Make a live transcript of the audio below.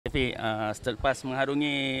Steffi, selepas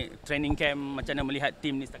mengharungi training camp, macam mana melihat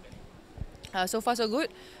tim ni setakat ni? So far so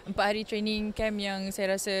good. 4 hari training camp yang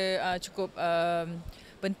saya rasa cukup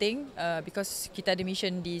penting because kita ada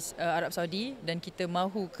mission di Arab Saudi dan kita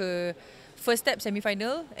mahu ke first step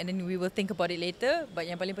semi-final and then we will think about it later.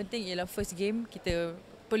 But yang paling penting ialah first game kita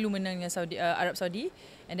perlu menang dengan Arab Saudi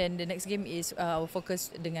and then the next game is our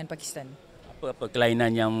focus dengan Pakistan. Apa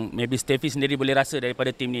kelainan yang maybe Steffi sendiri boleh rasa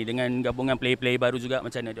daripada tim ni dengan gabungan player-player baru juga,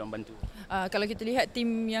 macam mana dia orang bantu? Kalau kita lihat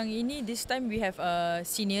tim yang ini, this time we have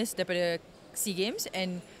seniors daripada SEA Games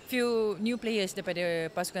and few new players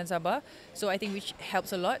daripada pasukan Sabah. So I think which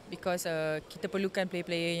helps a lot because kita perlukan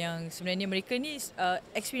player-player yang sebenarnya mereka ni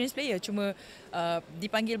experienced player cuma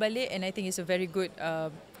dipanggil balik, and I think it's a very good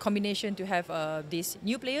combination to have these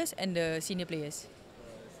new players and the senior players.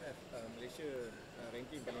 Malaysia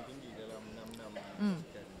ranking paling tinggi dalam 6-6.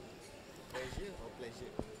 Pressure or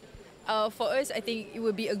pleasure? For us, I think it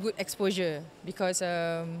would be a good exposure because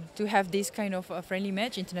to have this kind of friendly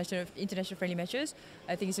match, international friendly matches,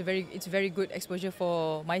 I think it's very good exposure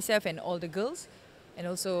for myself and all the girls, and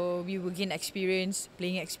also we will gain experience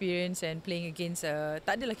and playing against.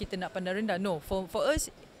 Tak adalah kita nak pandang rendah. No, for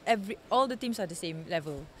us, all the teams are the same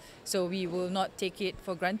level, so we will not take it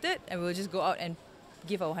for granted and we will just go out and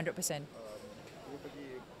give our 100%. Kita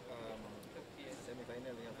pergi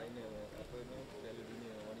semi-final dengan final Piala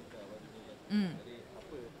Dunia wanita baru ni kan. Jadi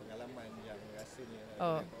apa pengalaman yang rasanya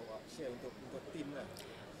bawa share untuk tim lah.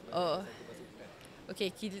 Okay,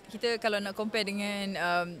 kita kalau nak compare dengan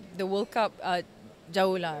the World Cup,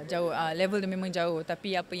 jauh level dia memang jauh,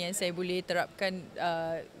 tapi apa yang saya boleh terapkan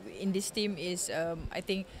in this team is I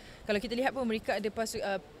think kalau kita lihat pun mereka ada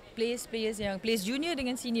players yang players junior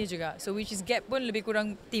dengan senior juga, so which is gap pun lebih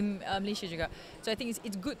kurang tim Malaysia juga. So I think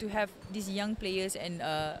it's good to have these young players and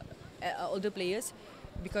older players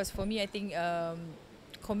because for me I think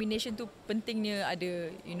combination tu pentingnya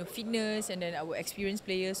ada fitness and then our experienced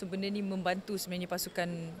players, so benda ni membantu sebenarnya pasukan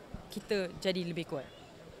kita jadi lebih kuat.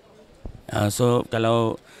 So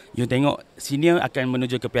kalau you tengok senior akan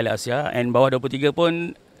menuju ke Piala Asia and bawah 23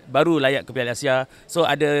 pun baru layak ke Piala Asia, so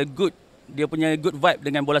ada dia punya good vibe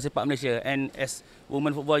dengan bola sepak Malaysia, and as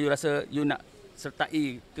women football you rasa you nak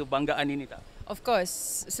sertai kebanggaan ini tak? Of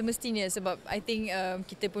course, semestinya sebab I think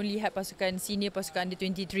kita pun lihat pasukan senior, pasukan under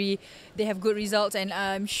 23, they have good results and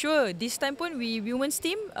I'm sure this time pun women's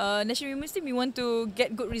team, national women's team, we want to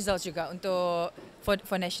get good results juga untuk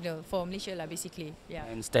for national, for Malaysia lah basically. Yeah.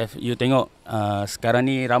 And Steph, you tengok sekarang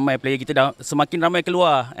ni ramai player kita dah semakin ramai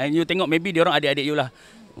keluar, and you tengok maybe diorang adik-adik you lah,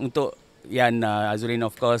 untuk Yana, Azurin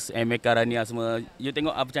of course, Meka, Rania semua. You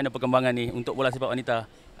tengok macam mana perkembangan ni untuk bola sepak wanita?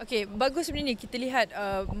 Okay, bagus sebenarnya. Kita lihat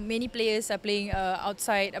many players are playing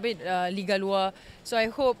outside liga luar. So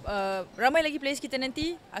I hope ramai lagi players kita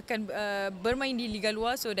nanti akan bermain di liga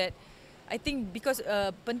luar, so that I think because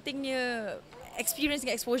pentingnya experience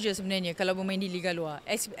dan exposure sebenarnya kalau bermain di liga luar.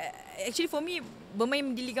 Actually for me, bermain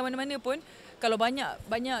di liga mana-mana pun kalau banyak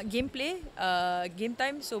gameplay, game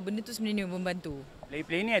time, so benda tu sebenarnya membantu.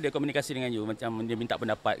 Player ni ada komunikasi dengan you, macam dia minta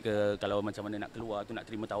pendapat ke kalau macam mana nak keluar tu, nak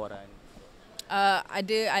terima tawaran?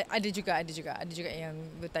 Ada juga yang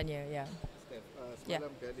bertanya, ya. Steph,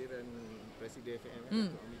 semalam kehadiran Presiden FM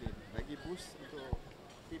lagi boost untuk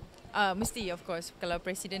tim? Mesti, of course. Kalau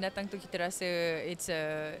Presiden datang tu kita rasa it's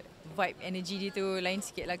a vibe, energy dia tu lain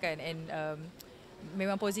sikit lah kan, and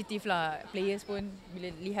memang positif lah. Players pun bila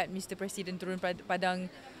lihat Mr. Presiden turun padang,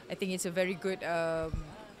 I think it's a very good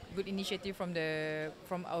initiative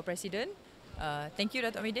from our President. Thank you,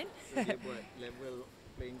 Dato' Amidin. Dia buat level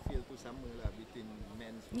playing field tu sama lah between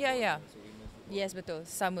men's football yeah. and women's football. Yes, betul.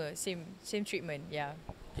 Sama, same treatment. Yeah.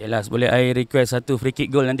 Yelah, boleh I request satu free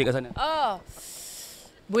kick goal nanti kat sana?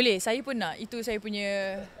 Boleh. Saya pun nak. Itu saya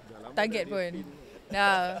punya target pun.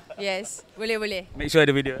 Yes, boleh. Make sure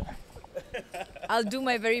ada video. I'll do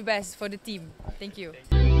my very best for the team. Thank you.